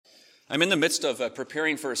I'm in the midst of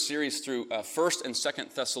preparing for a series through 1st and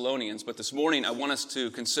 2nd Thessalonians, but this morning I want us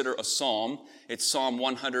to consider a psalm. It's Psalm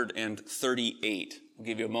 138. I'll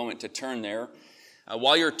give you a moment to turn there.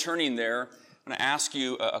 While you're turning there, I'm going to ask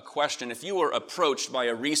you a question. If you were approached by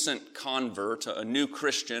a recent convert, a new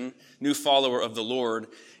Christian, new follower of the Lord,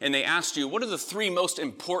 and they asked you, what are the three most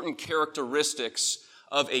important characteristics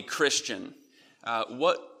of a Christian?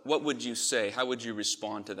 What would you say? How would you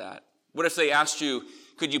respond to that? What if they asked you,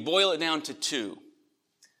 could you boil it down to two?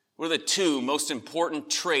 What are the two most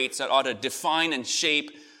important traits that ought to define and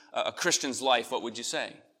shape a Christian's life? What would you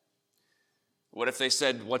say? What if they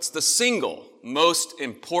said, what's the single most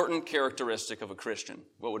important characteristic of a Christian?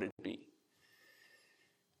 What would it be?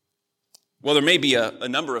 Well, there may be a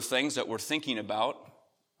number of things that we're thinking about,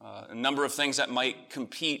 a number of things that might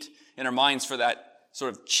compete in our minds for that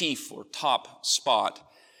sort of chief or top spot.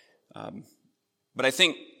 But I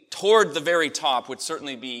think toward the very top would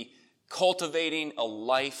certainly be cultivating a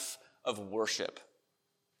life of worship.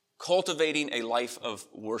 Cultivating a life of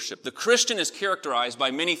worship. The Christian is characterized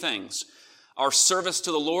by many things. Our service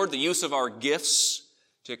to the Lord, the use of our gifts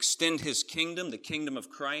to extend His kingdom, the kingdom of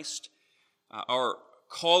Christ, our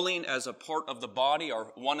calling as a part of the body,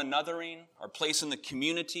 our one anothering, our place in the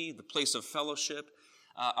community, the place of fellowship,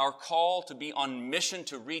 our call to be on mission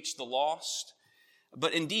to reach the lost.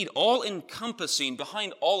 But indeed, all-encompassing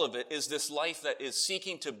behind all of it is this life that is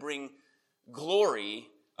seeking to bring glory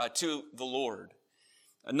to the Lord.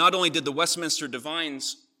 Not only did the Westminster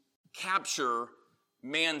Divines capture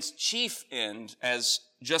man's chief end as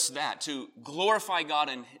just that, to glorify God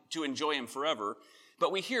and to enjoy Him forever,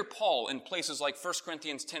 but we hear Paul in places like 1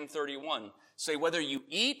 Corinthians 10:31 say, whether you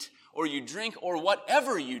eat or you drink or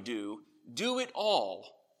whatever you do it all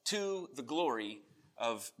to the glory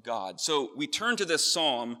of God. So we turn to this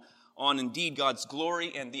psalm on indeed God's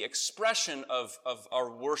glory and the expression of our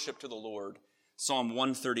worship to the Lord, Psalm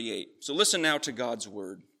 138. So listen now to God's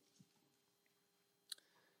word.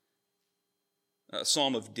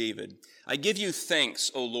 Psalm of David. I give you thanks,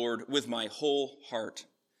 O Lord, with my whole heart.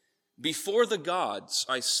 Before the gods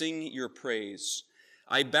I sing your praise.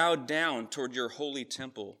 I bow down toward your holy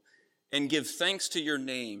temple and give thanks to your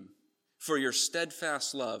name for your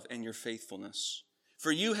steadfast love and your faithfulness.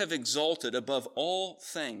 For you have exalted above all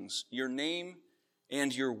things your name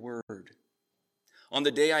and your word. On the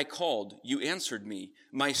day I called, you answered me.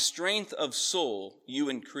 My strength of soul you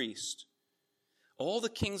increased. All the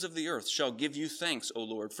kings of the earth shall give you thanks, O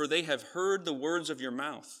Lord, for they have heard the words of your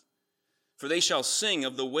mouth. For they shall sing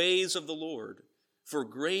of the ways of the Lord, for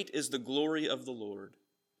great is the glory of the Lord.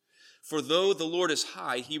 For though the Lord is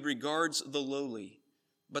high, He regards the lowly,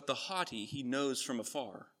 but the haughty He knows from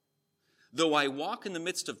afar. Though I walk in the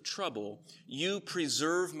midst of trouble, you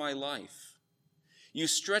preserve my life. You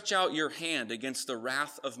stretch out your hand against the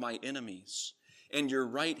wrath of my enemies, and your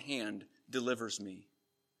right hand delivers me.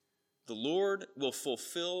 The Lord will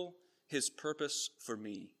fulfill His purpose for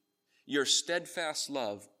me. Your steadfast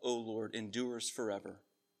love, O Lord, endures forever.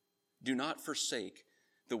 Do not forsake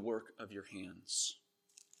the work of your hands.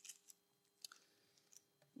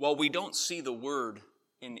 While we don't see the word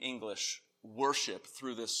in English, worship,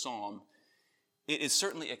 through this psalm, it is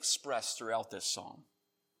certainly expressed throughout this psalm.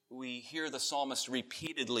 We hear the psalmist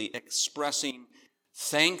repeatedly expressing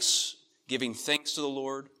thanks, giving thanks to the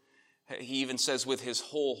Lord. He even says with his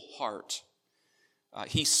whole heart.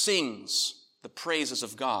 He sings the praises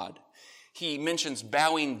of God. He mentions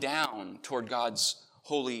bowing down toward God's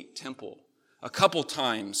holy temple. A couple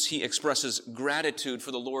times he expresses gratitude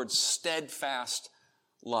for the Lord's steadfast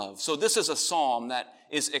love. So this is a psalm that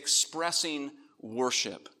is expressing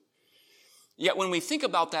worship. Yet when we think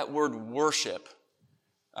about that word worship,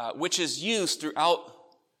 which is used throughout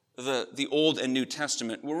the Old and New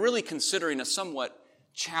Testament, we're really considering a somewhat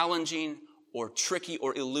challenging or tricky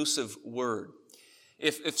or elusive word.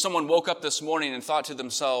 If someone woke up this morning and thought to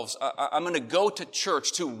themselves, I'm going to go to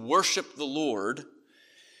church to worship the Lord,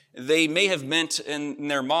 they may have meant in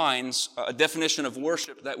their minds a definition of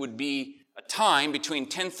worship that would be a time between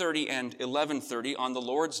 10:30 and 11:30 on the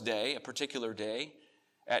Lord's Day, a particular day,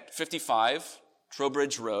 at 55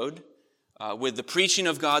 Trowbridge Road, with the preaching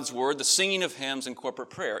of God's Word, the singing of hymns, and corporate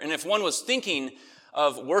prayer. And if one was thinking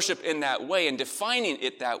of worship in that way and defining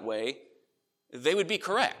it that way, they would be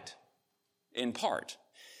correct, in part.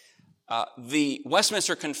 The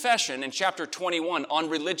Westminster Confession in chapter 21 on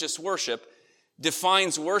religious worship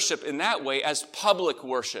defines worship in that way as public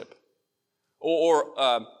worship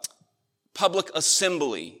or public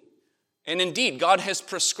assembly. And indeed, God has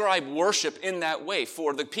prescribed worship in that way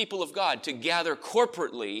for the people of God to gather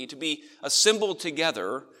corporately, to be assembled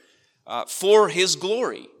together for His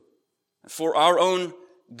glory, for our own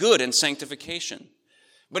good and sanctification.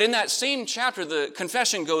 But in that same chapter, the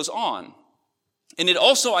confession goes on, and it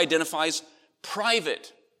also identifies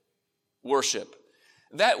private worship.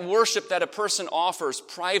 That worship that a person offers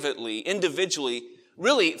privately, individually,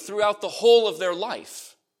 really throughout the whole of their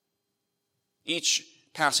life, each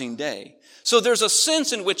passing day. So there's a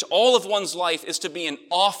sense in which all of one's life is to be an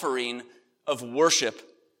offering of worship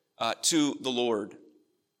to the Lord.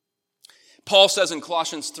 Paul says in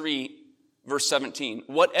Colossians 3, verse 17,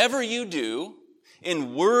 "Whatever you do,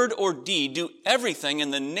 in word or deed, do everything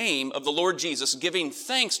in the name of the Lord Jesus, giving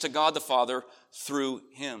thanks to God the Father through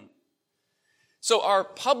him." So our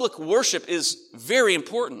public worship is very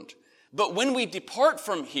important. But when we depart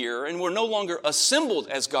from here and we're no longer assembled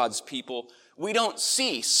as God's people, we don't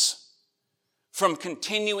cease from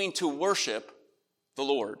continuing to worship the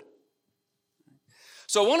Lord.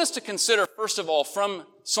 So I want us to consider, first of all, from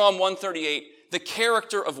Psalm 138, the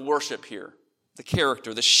character of worship here. The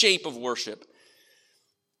character, the shape of worship.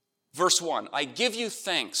 Verse 1, "I give you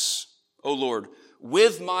thanks, O Lord,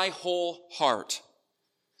 with my whole heart.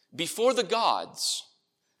 Before the gods,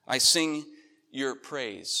 I sing your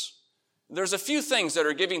praise." There's a few things that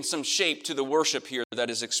are giving some shape to the worship here that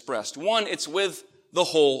is expressed. One, it's with the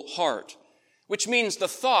whole heart, which means the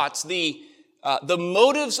thoughts, the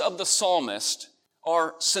motives of the psalmist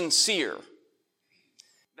are sincere.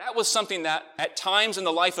 That was something that at times in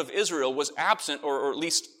the life of Israel was absent or at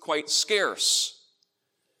least quite scarce.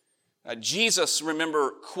 Jesus,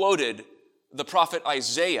 remember, quoted the prophet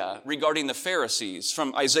Isaiah regarding the Pharisees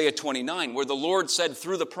from Isaiah 29, where the Lord said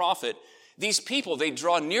through the prophet, "These people, they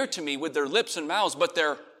draw near to me with their lips and mouths, but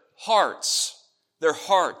their hearts,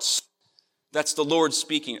 that's the Lord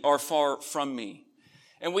speaking, are far from me."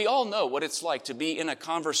 And we all know what it's like to be in a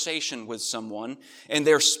conversation with someone and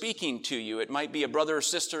they're speaking to you. It might be a brother or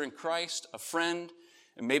sister in Christ, a friend,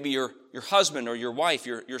 and maybe your husband or your wife,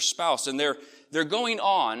 your spouse, and they're going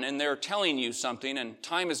on and they're telling you something and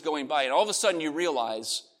time is going by and all of a sudden you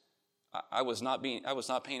realize, I was not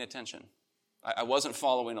paying attention. I wasn't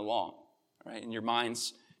following along, right? And your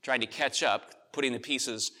mind's trying to catch up, putting the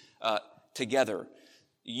pieces together.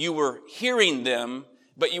 You were hearing them,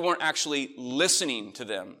 but you weren't actually listening to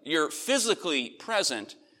them. You're physically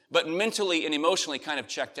present, but mentally and emotionally kind of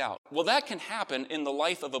checked out. Well, that can happen in the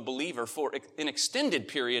life of a believer for an extended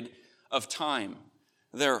period of time.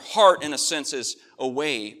 Their heart, in a sense, is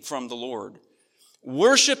away from the Lord.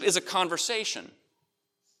 Worship is a conversation.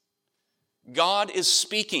 God is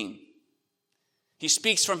speaking. He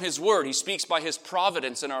speaks from His Word. He speaks by His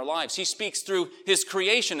providence in our lives. He speaks through His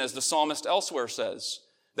creation, as the psalmist elsewhere says.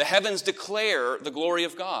 The heavens declare the glory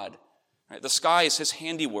of God. Right? The sky is His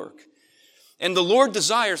handiwork. And the Lord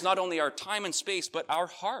desires not only our time and space, but our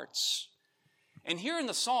hearts. And here in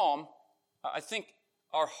the psalm, I think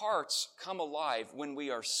our hearts come alive when we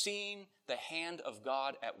are seeing the hand of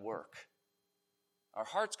God at work. Our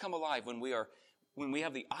hearts come alive when we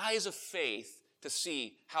have the eyes of faith to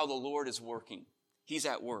see how the Lord is working. He's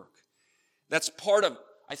at work. That's part of,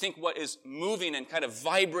 I think, what is moving and kind of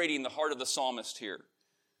vibrating the heart of the psalmist here.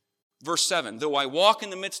 Verse 7, "Though I walk in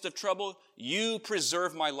the midst of trouble, you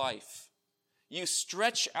preserve my life. You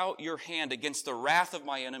stretch out your hand against the wrath of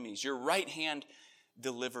my enemies. Your right hand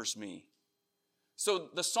delivers me." So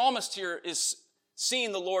the psalmist here is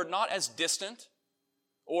seeing the Lord not as distant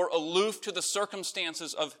or aloof to the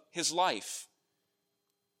circumstances of his life.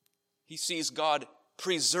 He sees God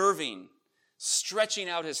preserving, stretching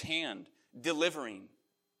out His hand, delivering.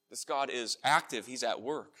 This God is active. He's at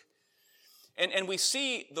work. And we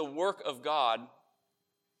see the work of God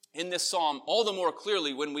in this psalm all the more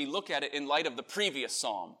clearly when we look at it in light of the previous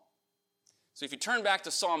psalm. So if you turn back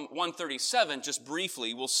to Psalm 137, just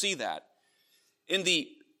briefly, we'll see that. In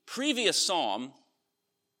the previous psalm,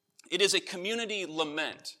 it is a community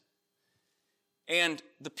lament. And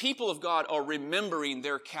the people of God are remembering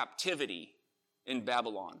their captivity in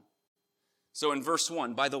Babylon. So in verse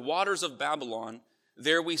 1, "By the waters of Babylon,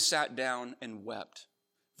 there we sat down and wept."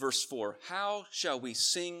 Verse 4, "How shall we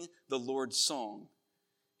sing the Lord's song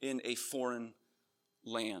in a foreign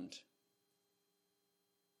land?"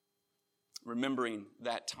 Remembering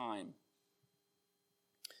that time.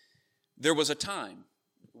 There was a time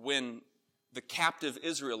when the captive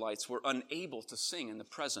Israelites were unable to sing in the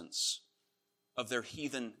presence of their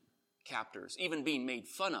heathen captors, even being made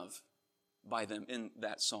fun of by them in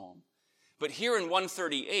that psalm. But here in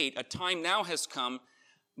 138, a time now has come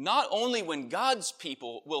not only when God's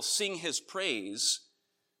people will sing His praise,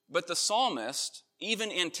 but the psalmist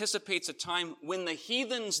even anticipates a time when the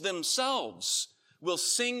heathens themselves will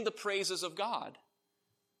sing the praises of God.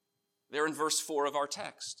 There in verse 4 of our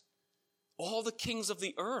text. "All the kings of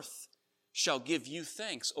the earth shall give you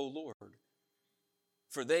thanks, O Lord,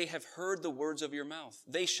 for they have heard the words of your mouth.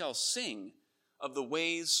 They shall sing of the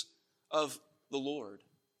ways of the Lord.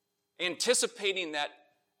 Anticipating that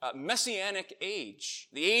messianic age,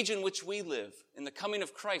 the age in which we live, in the coming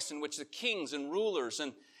of Christ, in which the kings and rulers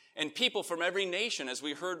and people from every nation, as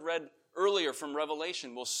we heard read earlier from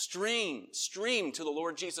Revelation, will stream to the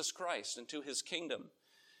Lord Jesus Christ and to his kingdom.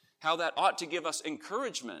 How that ought to give us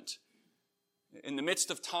encouragement in the midst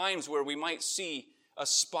of times where we might see a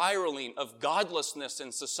spiraling of godlessness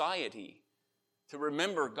in society, to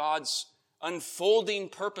remember God's unfolding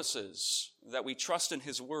purposes, that we trust in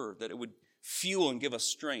his word, that it would fuel and give us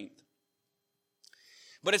strength.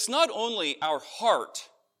 But it's not only our heart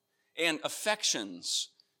and affections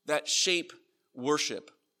that shape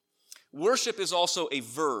worship. Worship is also a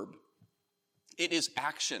verb. It is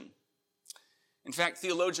action. In fact,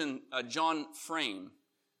 theologian John Frame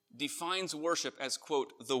defines worship as,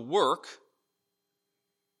 quote, the work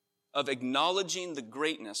of acknowledging the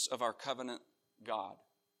greatness of our covenant God.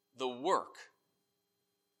 The work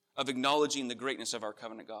of acknowledging the greatness of our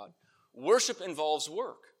covenant God. Worship involves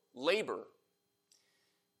work, labor.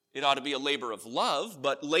 It ought to be a labor of love,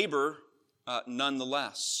 but labor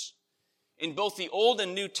nonetheless. In both the Old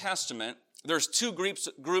and New Testament, there's two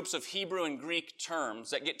groups of Hebrew and Greek terms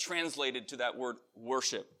that get translated to that word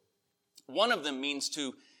worship. One of them means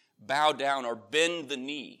to bow down or bend the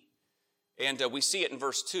knee. And we see it in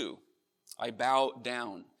verse 2. I bow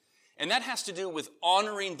down. And that has to do with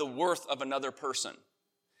honoring the worth of another person.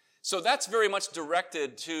 So that's very much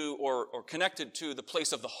directed to or connected to the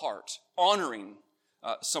place of the heart, honoring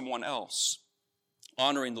someone else,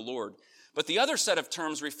 honoring the Lord. But the other set of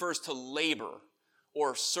terms refers to labor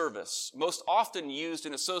or service, most often used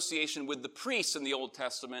in association with the priests in the Old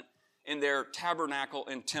Testament in their tabernacle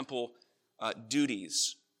and temple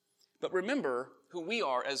duties. But remember who we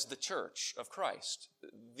are as the church of Christ.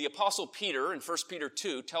 The Apostle Peter in 1 Peter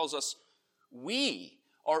 2 tells us we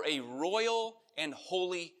are a royal and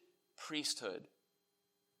holy priesthood.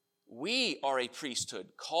 We are a priesthood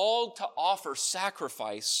called to offer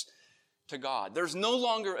sacrifice to God. There's no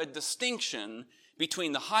longer a distinction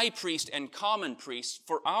between the high priest and common priest,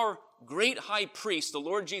 for our great high priest, the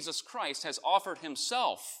Lord Jesus Christ, has offered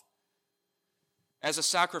himself as a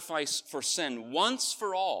sacrifice for sin once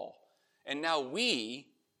for all. And now we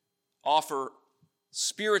offer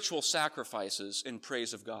spiritual sacrifices in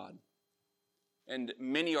praise of God. And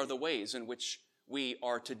many are the ways in which we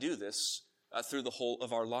are to do this through the whole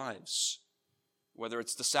of our lives. Whether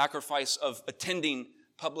it's the sacrifice of attending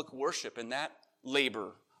public worship and that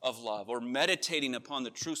labor of love, or meditating upon the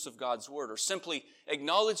truths of God's word, or simply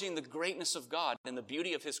acknowledging the greatness of God and the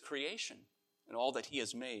beauty of his creation and all that he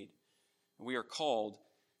has made. We are called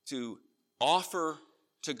to offer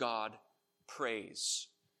to God praise.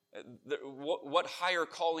 What higher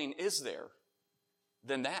calling is there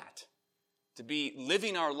than that? To be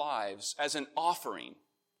living our lives as an offering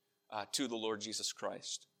to the Lord Jesus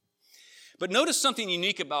Christ. But notice something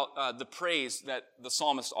unique about the praise that the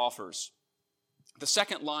psalmist offers. The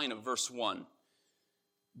second line of verse 1.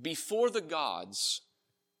 Before the gods,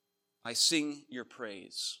 I sing your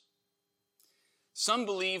praise. Some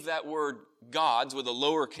believe that word gods with a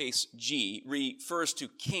lowercase g refers to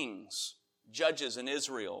kings, judges in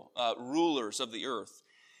Israel, rulers of the earth.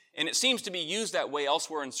 And it seems to be used that way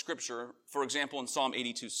elsewhere in Scripture, for example, in Psalm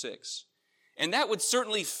 82:6. And that would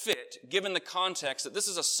certainly fit, given the context that this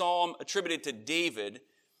is a psalm attributed to David.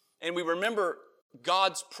 And we remember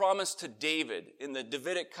God's promise to David in the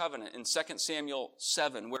Davidic covenant in 2 Samuel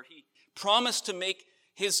 7, where he promised to make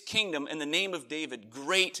his kingdom in the name of David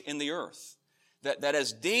great in the earth. That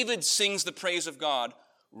as David sings the praise of God,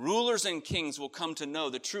 rulers and kings will come to know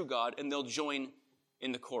the true God, and they'll join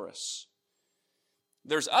in the chorus.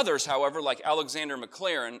 There's others, however, like Alexander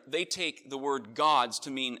Maclaren, they take the word gods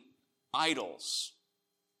to mean idols,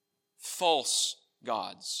 false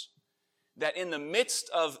gods. That in the midst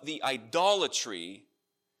of the idolatry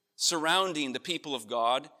surrounding the people of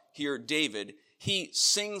God, here David, he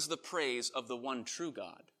sings the praise of the one true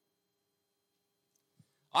God.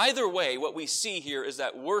 Either way, what we see here is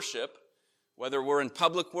that worship, whether we're in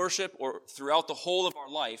public worship or throughout the whole of our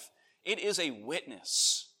life, it is a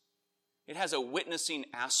witness. It has a witnessing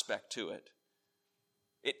aspect to it.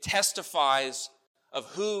 It testifies of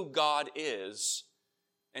who God is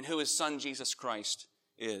and who his Son Jesus Christ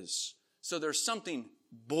is. So there's something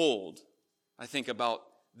bold, I think, about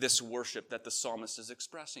this worship that the psalmist is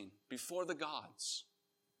expressing. Before the gods,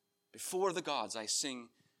 I sing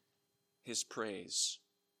his praise.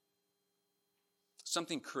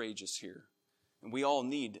 Something courageous here. And we all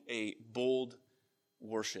need a bold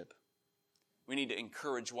worship. We need to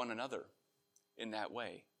encourage one another in that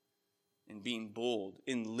way, in being bold,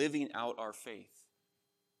 in living out our faith.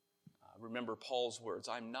 Remember Paul's words,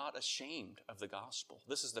 I'm not ashamed of the gospel.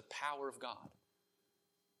 This is the power of God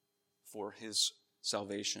for his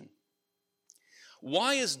salvation.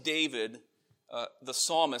 Why is David, the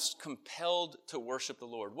psalmist, compelled to worship the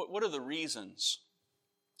Lord? What are the reasons?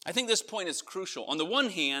 I think this point is crucial. On the one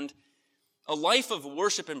hand, a life of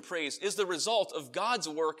worship and praise is the result of God's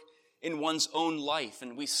work in one's own life,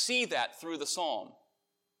 and we see that through the psalm.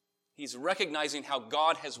 He's recognizing how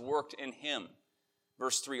God has worked in him.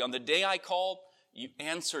 Verse 3, on the day I called, you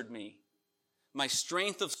answered me. My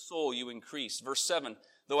strength of soul you increased. Verse 7,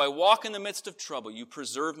 though I walk in the midst of trouble, you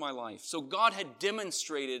preserve my life. So God had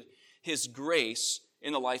demonstrated his grace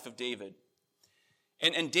in the life of David.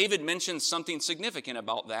 And David mentions something significant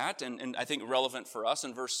about that, and I think relevant for us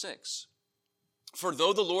in verse 6. For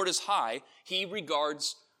though the Lord is high, he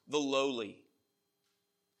regards the lowly.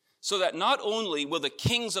 So that not only will the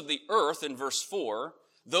kings of the earth, in verse 4,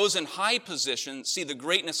 those in high position see the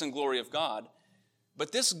greatness and glory of God,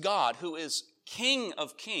 but this God, who is King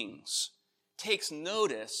of kings, takes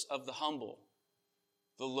notice of the humble,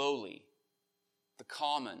 the lowly, the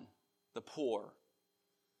common, the poor,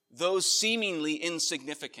 those seemingly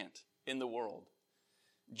insignificant in the world.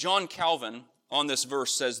 John Calvin, on this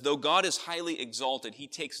verse, says, though God is highly exalted, he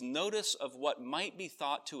takes notice of what might be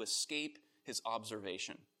thought to escape his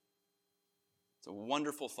observation. It's a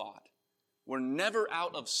wonderful thought. We're never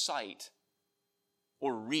out of sight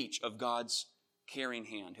or reach of God's caring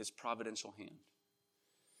hand, his providential hand.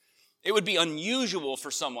 It would be unusual for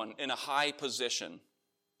someone in a high position,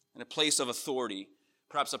 in a place of authority,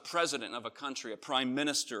 perhaps a president of a country, a prime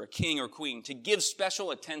minister, a king or queen, to give special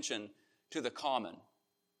attention to the common,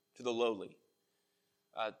 to the lowly.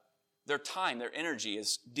 Their time, their energy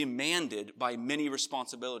is demanded by many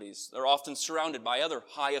responsibilities. They're often surrounded by other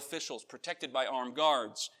high officials, protected by armed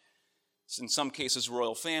guards, in some cases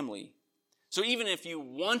royal family. So even if you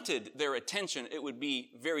wanted their attention, it would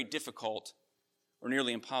be very difficult or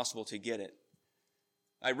nearly impossible to get it.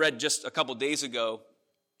 I read just a couple days ago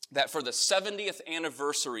that for the 70th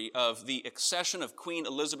anniversary of the accession of Queen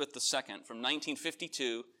Elizabeth II from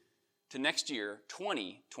 1952 to next year,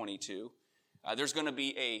 2022, there's going to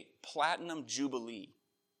be a platinum jubilee.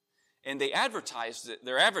 And they're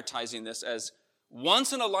advertising this as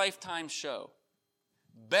once-in-a-lifetime show.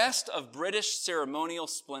 Best of British ceremonial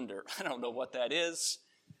splendor. I don't know what that is,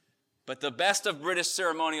 but the best of British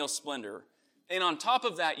ceremonial splendor. And on top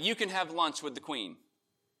of that, you can have lunch with the Queen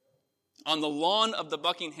on the lawn of the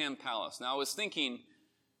Buckingham Palace. Now, I was thinking,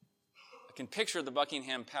 I can picture the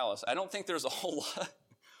Buckingham Palace. I don't think there's a whole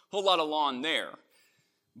lot of lawn there.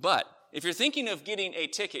 But if you're thinking of getting a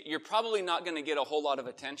ticket, you're probably not going to get a whole lot of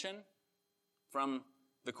attention from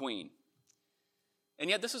the Queen. And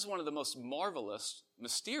yet this is one of the most marvelous,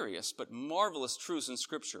 mysterious, but marvelous truths in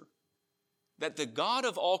Scripture. That the God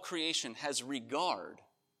of all creation has regard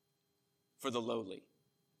for the lowly.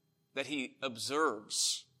 That he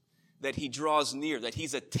observes, that he draws near, that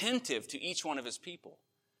he's attentive to each one of his people.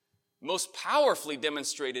 Most powerfully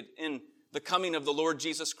demonstrated in the coming of the Lord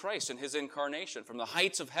Jesus Christ and his incarnation, from the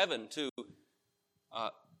heights of heaven to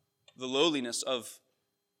the lowliness of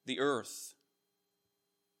the earth.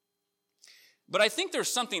 But I think there's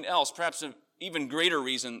something else, perhaps an even greater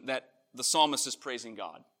reason that the psalmist is praising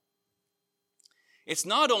God. It's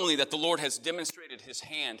not only that the Lord has demonstrated his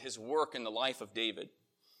hand, his work in the life of David.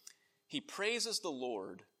 He praises the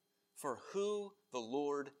Lord for who the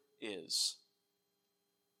Lord is.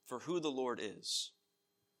 For who the Lord is.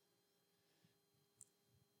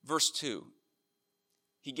 Verse 2,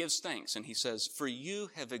 he gives thanks and he says, for you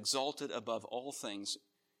have exalted above all things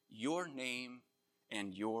your name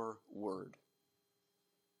and your word.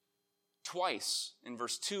 Twice in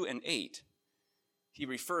verse 2 and 8, he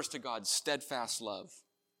refers to God's steadfast love,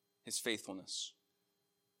 his faithfulness.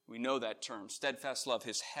 We know that term, steadfast love,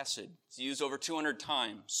 his hesed. It's used over 200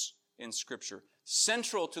 times in Scripture.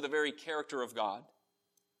 Central to the very character of God,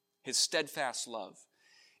 his steadfast love.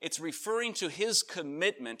 It's referring to his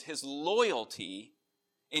commitment, his loyalty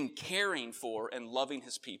in caring for and loving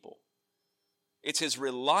his people. It's his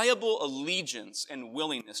reliable allegiance and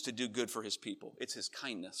willingness to do good for his people. It's his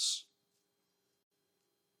kindness.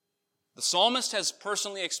 The psalmist has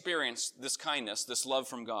personally experienced this kindness, this love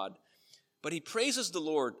from God, but he praises the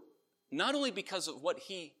Lord not only because of what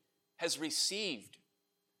he has received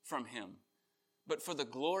from him, but for the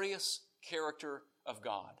glorious character of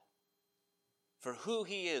God, for who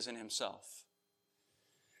he is in himself.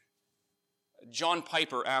 John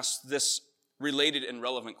Piper asked this related and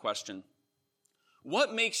relevant question.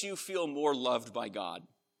 What makes you feel more loved by God?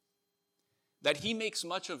 That he makes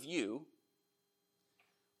much of you,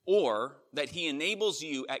 or that he enables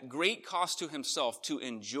you at great cost to himself to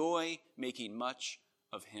enjoy making much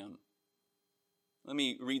of him. Let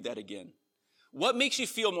me read that again. What makes you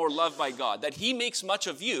feel more loved by God? That he makes much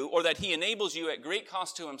of you, or that he enables you at great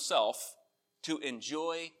cost to himself to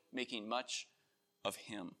enjoy making much of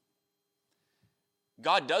him?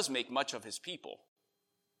 God does make much of his people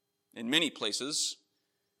in many places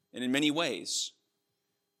and in many ways.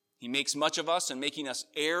 He makes much of us in making us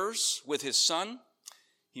heirs with his Son.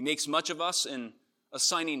 He makes much of us in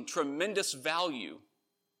assigning tremendous value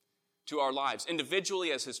to our lives,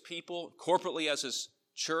 individually as his people, corporately as his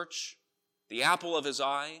church, the apple of his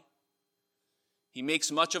eye. He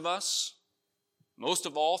makes much of us, most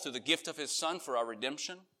of all through the gift of his Son for our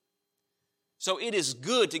redemption. So it is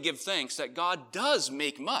good to give thanks that God does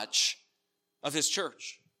make much of his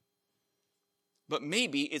church. But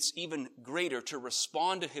maybe it's even greater to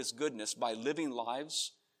respond to his goodness by living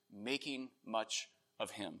lives making much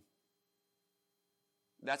of him.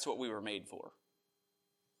 That's what we were made for.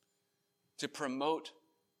 To promote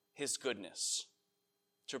his goodness,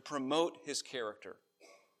 to promote his character,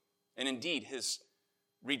 and indeed his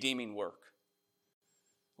redeeming work.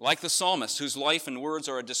 Like the psalmist, whose life and words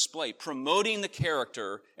are a display, promoting the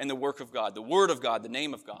character and the work of God, the word of God, the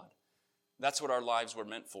name of God. That's what our lives were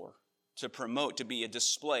meant for, to promote, to be a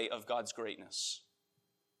display of God's greatness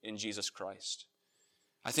in Jesus Christ.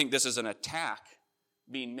 I think this is an attack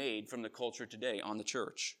being made from the culture today on the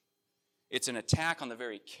church. It's an attack on the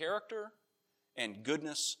very character and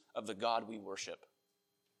goodness of the God we worship.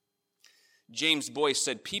 James Boyce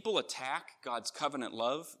said, people attack God's covenant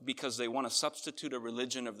love because they want to substitute a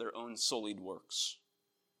religion of their own sullied works.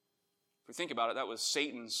 If we think about it, that was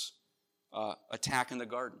Satan's attack in the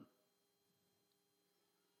garden.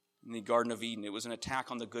 In the Garden of Eden, it was an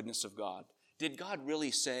attack on the goodness of God. Did God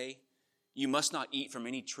really say, you must not eat from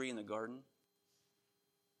any tree in the garden?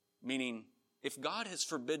 Meaning, if God has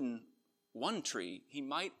forbidden one tree, he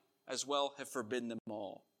might as well have forbidden them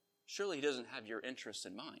all. Surely he doesn't have your interest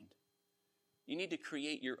in mind. You need to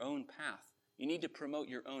create your own path. You need to promote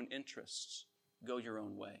your own interests. Go your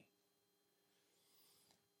own way.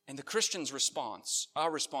 And the Christian's response,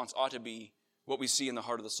 our response ought to be what we see in the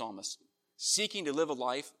heart of the psalmist, seeking to live a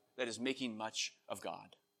life that is making much of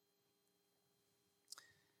God.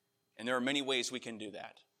 And there are many ways we can do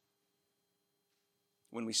that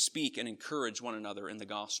when we speak and encourage one another in the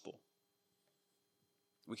gospel.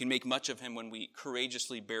 We can make much of him when we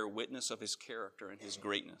courageously bear witness of his character and his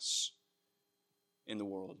greatness in the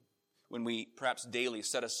world. When we perhaps daily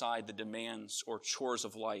set aside the demands or chores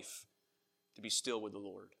of life to be still with the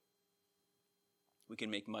Lord. We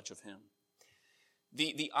can make much of him.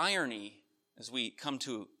 The irony, as we come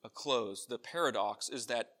to a close, the paradox is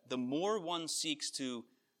that the more one seeks to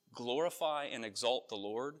glorify and exalt the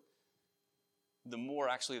Lord, the more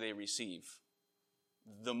actually they receive.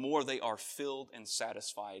 The more they are filled and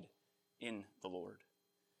satisfied in the Lord.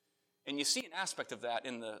 And you see an aspect of that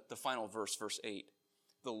in the final verse, verse 8.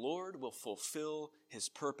 The Lord will fulfill his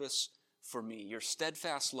purpose for me. Your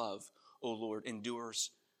steadfast love, O Lord, endures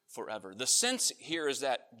forever. The sense here is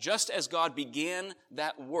that just as God began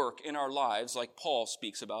that work in our lives, like Paul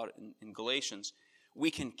speaks about it in Galatians, we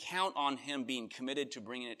can count on him being committed to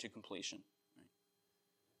bringing it to completion.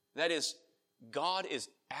 That is, God is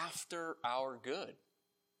after our good.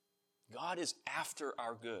 God is after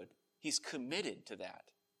our good. He's committed to that.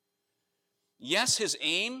 Yes, his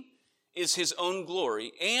aim is his own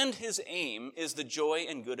glory, and his aim is the joy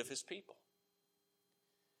and good of his people.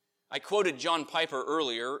 I quoted John Piper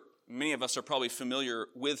earlier. Many of us are probably familiar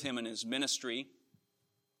with him and his ministry,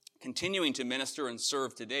 continuing to minister and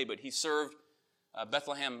serve today, but he served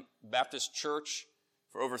Bethlehem Baptist Church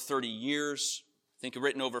for over 30 years. I think he's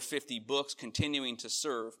written over 50 books, continuing to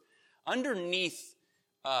serve. Underneath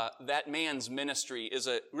that man's ministry is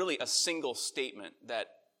really a single statement that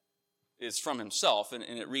is from himself, and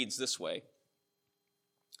it reads this way.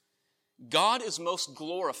 God is most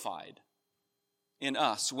glorified in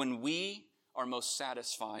us when we are most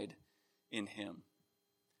satisfied in him.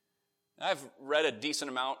 I've read a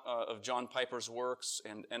decent amount of John Piper's works,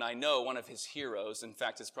 and I know one of his heroes, in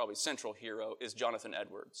fact his probably central hero, is Jonathan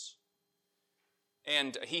Edwards.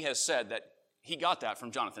 And he has said that he got that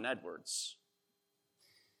from Jonathan Edwards.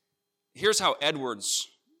 Here's how Edwards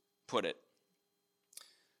put it.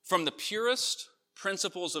 From the purest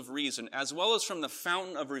principles of reason, as well as from the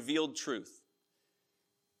fountain of revealed truth,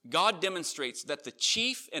 God demonstrates that the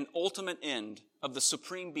chief and ultimate end of the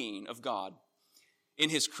supreme being of God in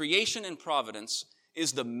his creation and providence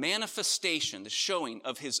is the manifestation, the showing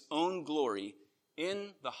of his own glory in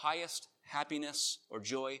the highest happiness or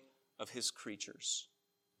joy of his creatures.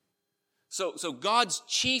 So God's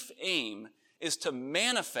chief aim is to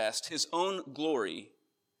manifest his own glory,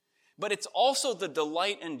 but it's also the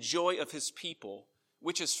delight and joy of his people,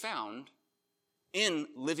 which is found in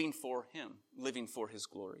living for him, living for his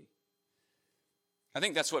glory. I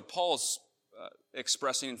think that's what Paul's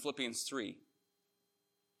expressing in Philippians 3.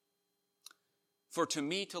 For to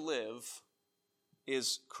me to live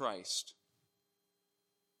is Christ.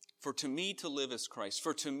 For to me to live is Christ.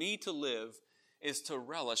 For to me to live is to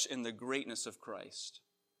relish in the greatness of Christ.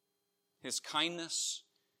 His kindness,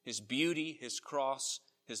 his beauty, his cross,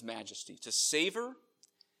 his majesty. To savor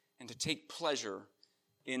and to take pleasure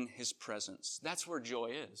in his presence. That's where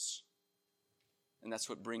joy is. And that's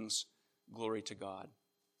what brings glory to God.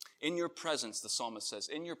 In your presence, the psalmist says,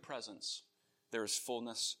 in your presence, there is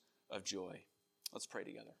fullness of joy. Let's pray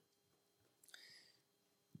together.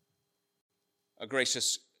 A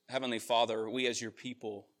gracious Heavenly Father, we as your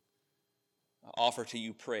people offer to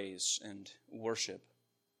you praise and worship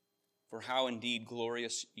for how indeed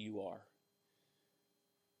glorious you are.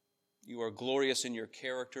 You are glorious in your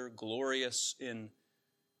character, glorious in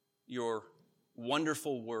your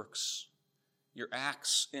wonderful works, your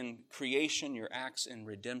acts in creation, your acts in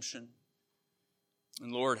redemption.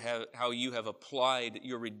 And Lord, how you have applied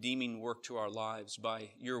your redeeming work to our lives by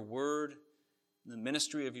your word and the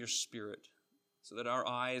ministry of your Spirit, so that our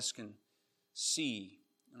eyes can see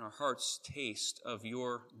and our hearts taste of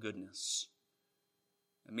your goodness.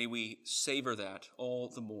 And may we savor that all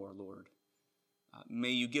the more, Lord.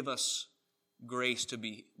 May you give us grace to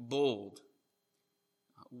be bold,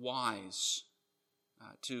 wise,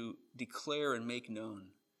 to declare and make known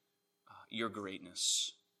your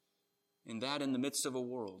greatness. And that in the midst of a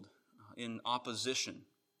world in opposition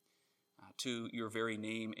to your very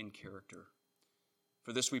name and character.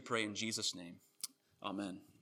 For this we pray in Jesus' name. Amen.